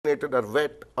impregnated or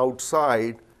wet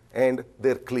outside and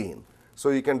they're clean. So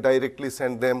you can directly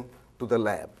send them to the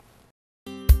lab.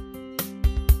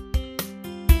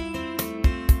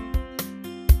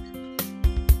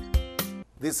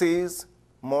 This is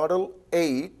Model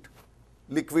 8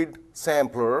 liquid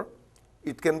sampler.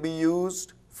 It can be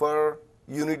used for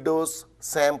unit dose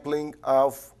sampling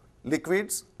of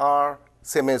liquids or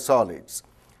semi-solids.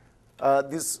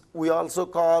 This we also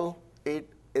call it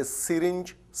a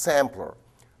syringe sampler.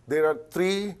 There are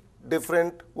 3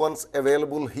 different ones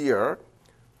available here.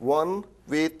 One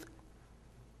with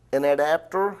an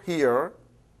adapter here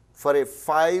for a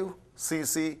 5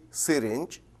 cc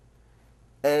syringe,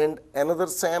 and another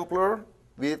sampler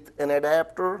with an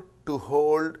adapter to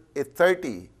hold a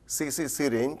 30 cc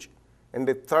syringe, and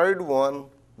a third one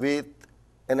with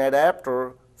an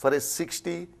adapter for a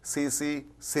 60 cc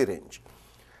syringe.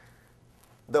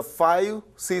 The 5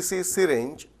 cc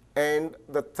syringe and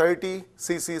the 30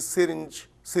 cc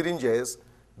syringes,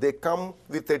 they come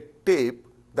with a tip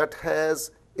that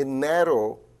has a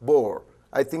narrow bore.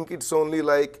 I think it's only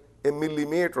like a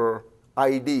millimeter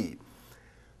ID.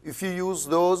 If you use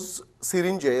those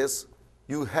syringes,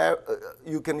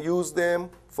 you can use them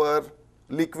for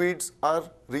liquids or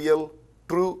real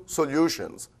true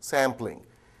solutions sampling.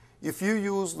 If you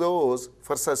use those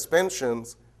for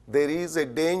suspensions, there is a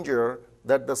danger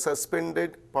that the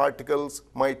suspended particles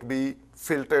might be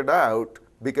filtered out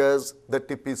because the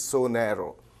tip is so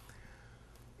narrow.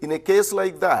 In a case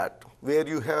like that, where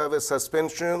you have a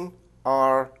suspension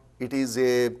or it is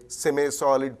a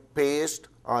semi-solid paste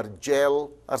or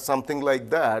gel or something like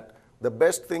that, the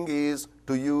best thing is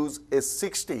to use a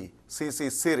 60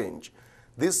 cc syringe.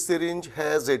 This syringe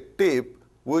has a tip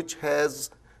which has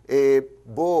a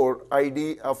bore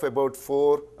ID of about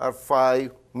 4 or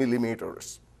 5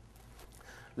 millimeters.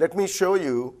 Let me show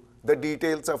you the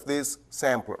details of this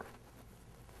sampler.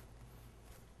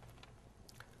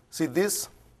 See, this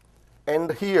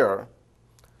end here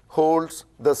holds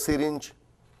the syringe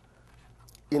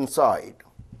inside.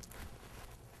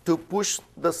 To push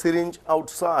the syringe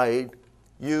outside,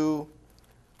 you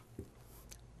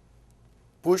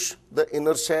push the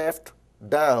inner shaft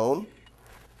down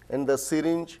and the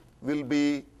syringe will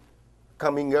be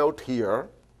coming out here,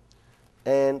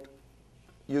 and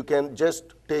you can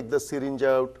just take the syringe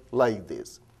out like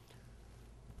this.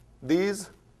 These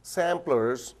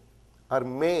samplers are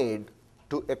made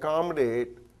to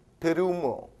accommodate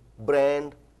Terumo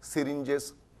brand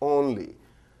syringes only.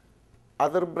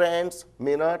 Other brands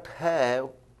may not have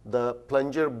the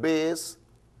plunger base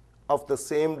of the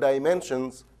same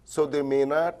dimensions, so they may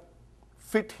not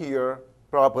fit here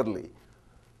properly.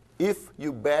 If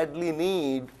you badly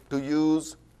need to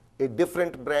use a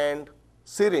different brand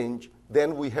syringe,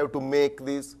 then we have to make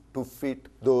this to fit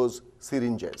those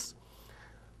syringes.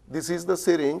 This is the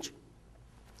syringe.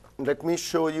 Let me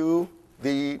show you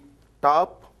the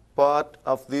top part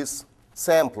of this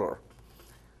sampler.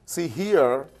 See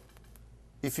here,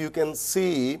 if you can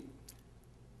see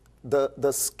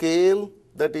the scale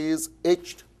that is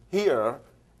etched here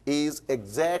is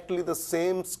exactly the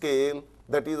same scale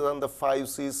that is on the 5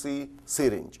 cc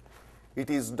syringe. It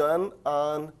is done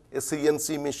on a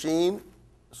CNC machine,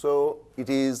 so it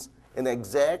is an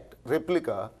exact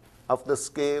replica of the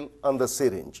scale on the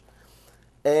syringe.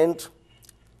 And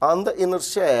on the inner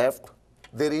shaft,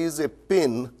 there is a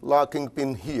pin, locking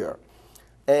pin here.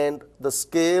 And the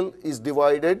scale is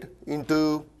divided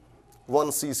into 1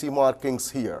 cc markings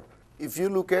here. If you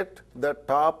look at the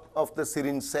top of the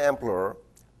syringe sampler,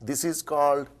 this is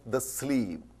called the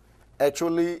sleeve.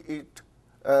 Actually, it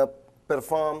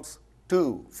performs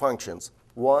 2 functions.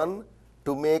 One,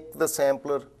 to make the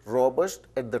sampler robust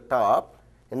at the top,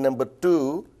 and number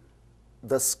 2,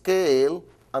 the scale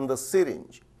on the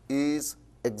syringe is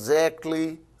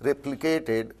exactly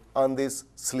replicated on this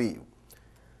sleeve.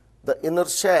 The inner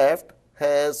shaft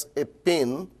has a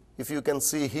pin, if you can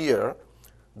see here.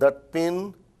 That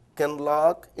pin can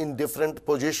lock in different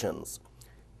positions.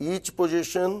 Each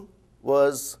position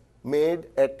was made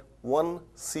at 1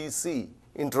 cc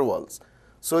intervals.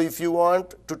 So if you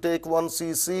want to take 1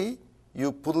 cc,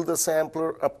 you pull the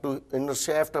sampler up to inner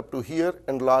shaft up to here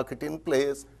and lock it in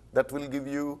place. That will give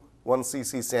you 1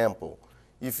 cc sample.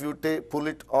 If you pull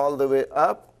it all the way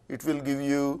up, it will give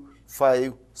you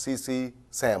 5 cc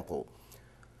sample.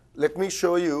 Let me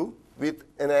show you with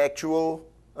an actual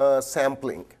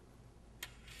sampling.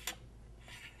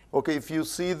 Okay, if you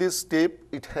see this tip,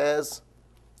 it has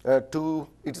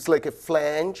it is like a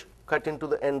flange cut into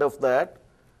the end of that.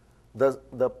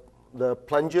 The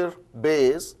plunger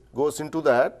base goes into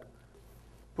that.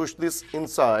 Push this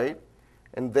inside,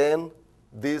 and then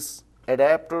this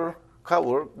adapter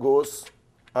cover goes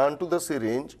onto the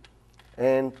syringe,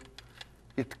 and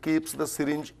it keeps the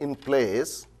syringe in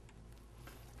place.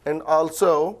 And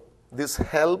also this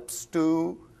helps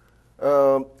to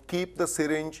keep the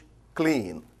syringe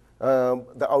clean.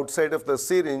 The outside of the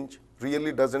syringe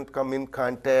really doesn't come in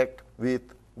contact with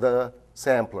the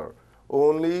sampler.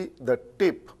 Only the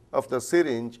tip of the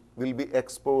syringe will be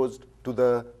exposed to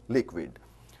the liquid.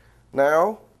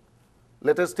 Now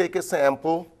let us take a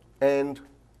sample and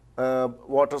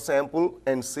water sample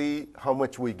and see how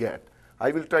much we get.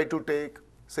 I will try to take,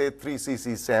 say, 3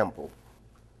 cc sample.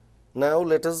 Now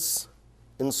let us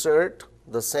insert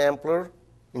the sampler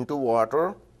into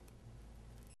water,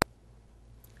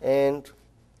 and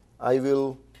I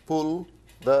will pull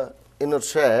the inner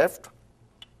shaft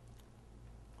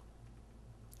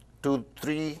to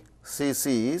 3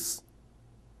 cc's,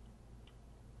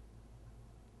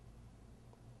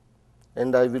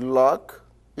 and I will lock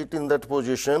it in that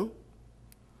position,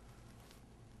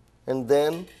 and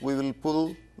then we will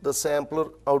pull the sampler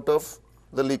out of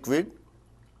the liquid.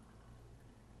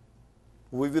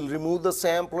 We will remove the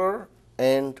sampler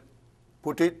and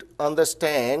put it on the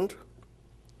stand,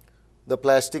 the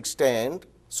plastic stand,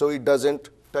 so it doesn't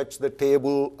touch the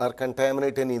table or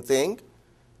contaminate anything.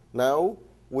 Now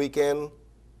we can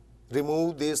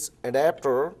remove this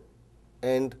adapter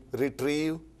and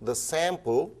retrieve the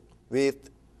sample within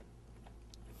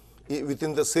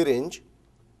the syringe.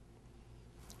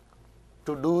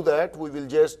 To do that, we will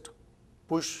just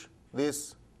push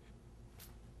this.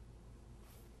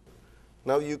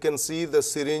 Now you can see the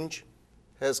syringe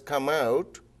has come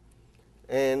out,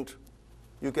 and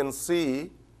you can see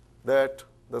that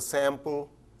the sample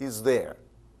is there.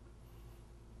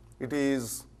 It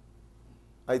is,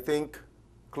 I think,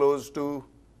 close to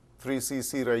 3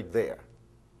 cc right there.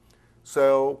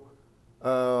 So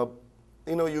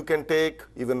you can take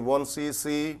even 1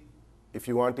 cc, if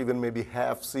you want even maybe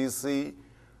half cc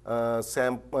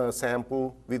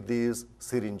sample with these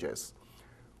syringes.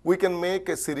 We can make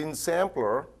a syringe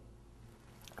sampler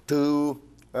to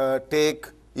take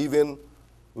even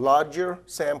larger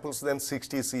samples than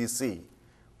 60 cc.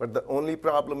 But the only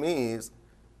problem is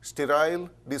sterile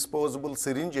disposable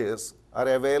syringes are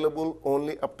available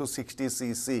only up to 60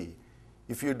 cc.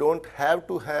 If you don't have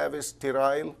to have a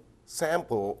sterile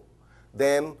sample,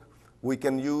 then we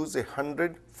can use a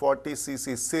 140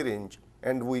 cc syringe,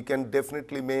 and we can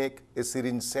definitely make a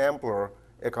syringe sampler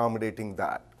accommodating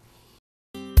that.